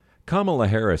Kamala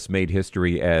Harris made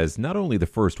history as not only the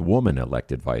first woman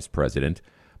elected vice president,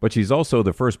 but she's also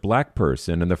the first black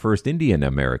person and the first Indian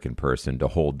American person to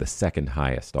hold the second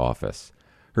highest office.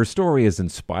 Her story is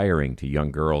inspiring to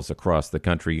young girls across the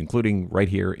country, including right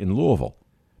here in Louisville.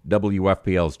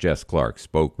 WFPL's Jess Clark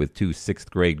spoke with two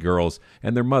sixth-grade girls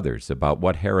and their mothers about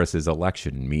what Harris's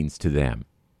election means to them.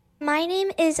 My name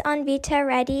is Anvita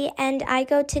Reddy, and I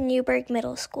go to Newburgh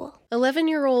Middle School.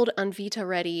 11-year-old Anvita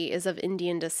Reddy is of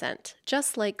Indian descent,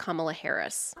 just like Kamala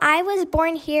Harris. I was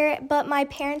born here, but my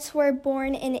parents were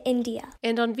born in India.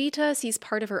 And Anvita sees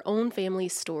part of her own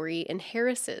family's story in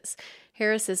Harris's.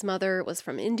 Harris's mother was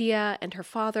from India and her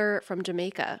father from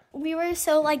Jamaica. We were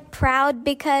so proud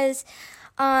because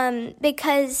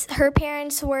her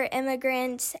parents were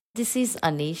immigrants. This is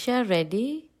Anisha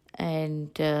Reddy, and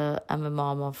I'm a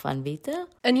mom of Anvita.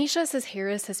 Anisha says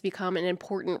Harris has become an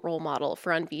important role model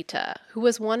for Anvita, who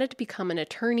has wanted to become an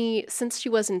attorney since she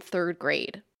was in third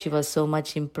grade. She was so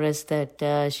much impressed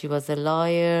that she was a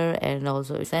lawyer and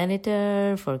also a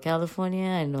senator for California,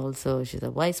 and also she's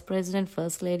a vice president,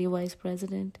 first lady vice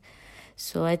president.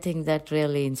 So I think that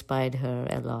really inspired her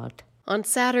a lot. On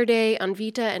Saturday,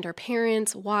 Anvita and her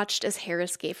parents watched as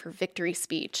Harris gave her victory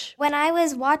speech. When I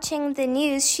was watching the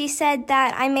news, she said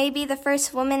that I may be the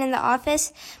first woman in the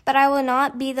office, but I will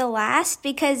not be the last,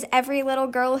 because every little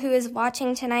girl who is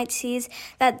watching tonight sees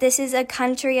that this is a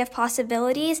country of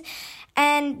possibilities.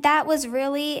 And that was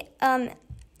really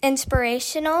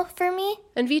inspirational for me.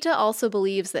 Anvita also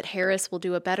believes that Harris will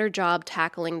do a better job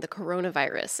tackling the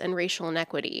coronavirus and racial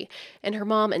inequity. And her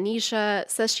mom, Anisha,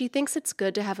 says she thinks it's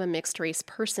good to have a mixed-race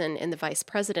person in the vice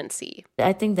presidency.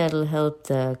 I think that'll help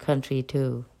the country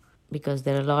too, because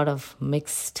there are a lot of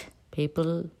mixed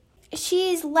people.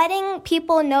 She's letting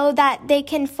people know that they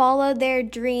can follow their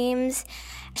dreams.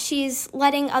 She's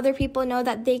letting other people know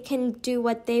that they can do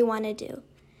what they want to do.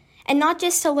 And not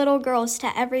just to little girls,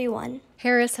 to everyone.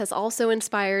 Harris has also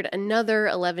inspired another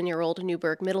 11-year-old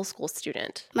Newburgh Middle School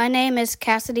student. My name is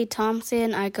Cassidy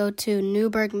Thompson. I go to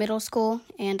Newburgh Middle School,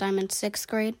 and I'm in 6th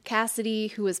grade. Cassidy,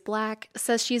 who is black,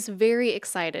 says she's very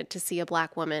excited to see a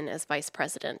black woman as vice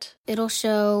president. It'll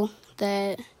show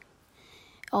that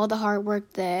all the hard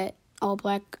work that all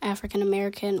black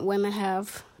African-American women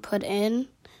have put in,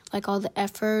 all the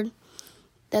effort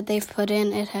that they've put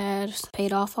in, it has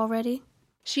paid off already.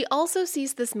 She also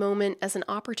sees this moment as an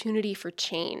opportunity for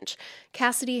change.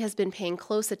 Cassidy has been paying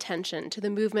close attention to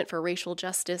the movement for racial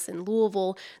justice in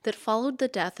Louisville that followed the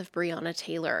death of Breonna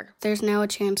Taylor. There's now a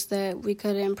chance that we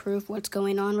could improve what's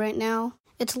going on right now.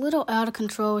 It's a little out of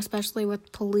control, especially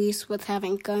with police, with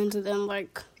having guns and them,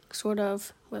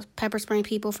 with pepper spraying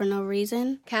people for no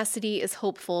reason. Cassidy is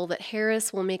hopeful that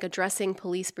Harris will make addressing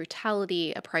police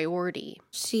brutality a priority.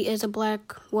 She is a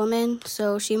black woman,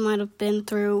 so she might have been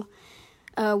through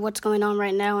what's going on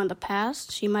right now in the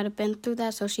past. She might have been through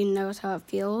that, so she knows how it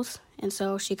feels, and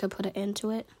so she could put an end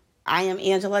to it. I am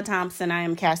Angela Thompson. I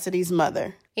am Cassidy's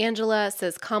mother. Angela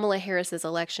says Kamala Harris's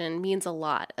election means a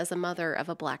lot as a mother of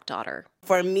a black daughter.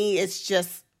 For me, it's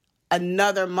just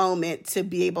another moment to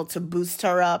be able to boost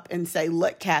her up and say,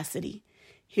 look, Cassidy,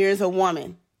 here's a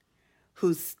woman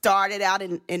who started out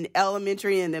in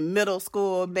elementary and in middle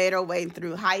school, made her way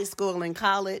through high school and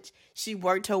college. She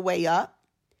worked her way up.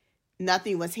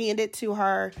 Nothing was handed to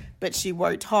her, but she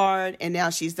worked hard, and now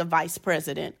she's the vice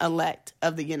president-elect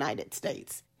of the United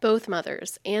States. Both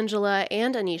mothers, Angela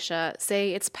and Anisha,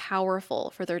 say it's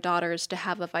powerful for their daughters to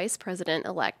have a vice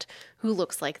president-elect who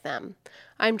looks like them.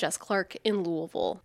 I'm Jess Clark in Louisville.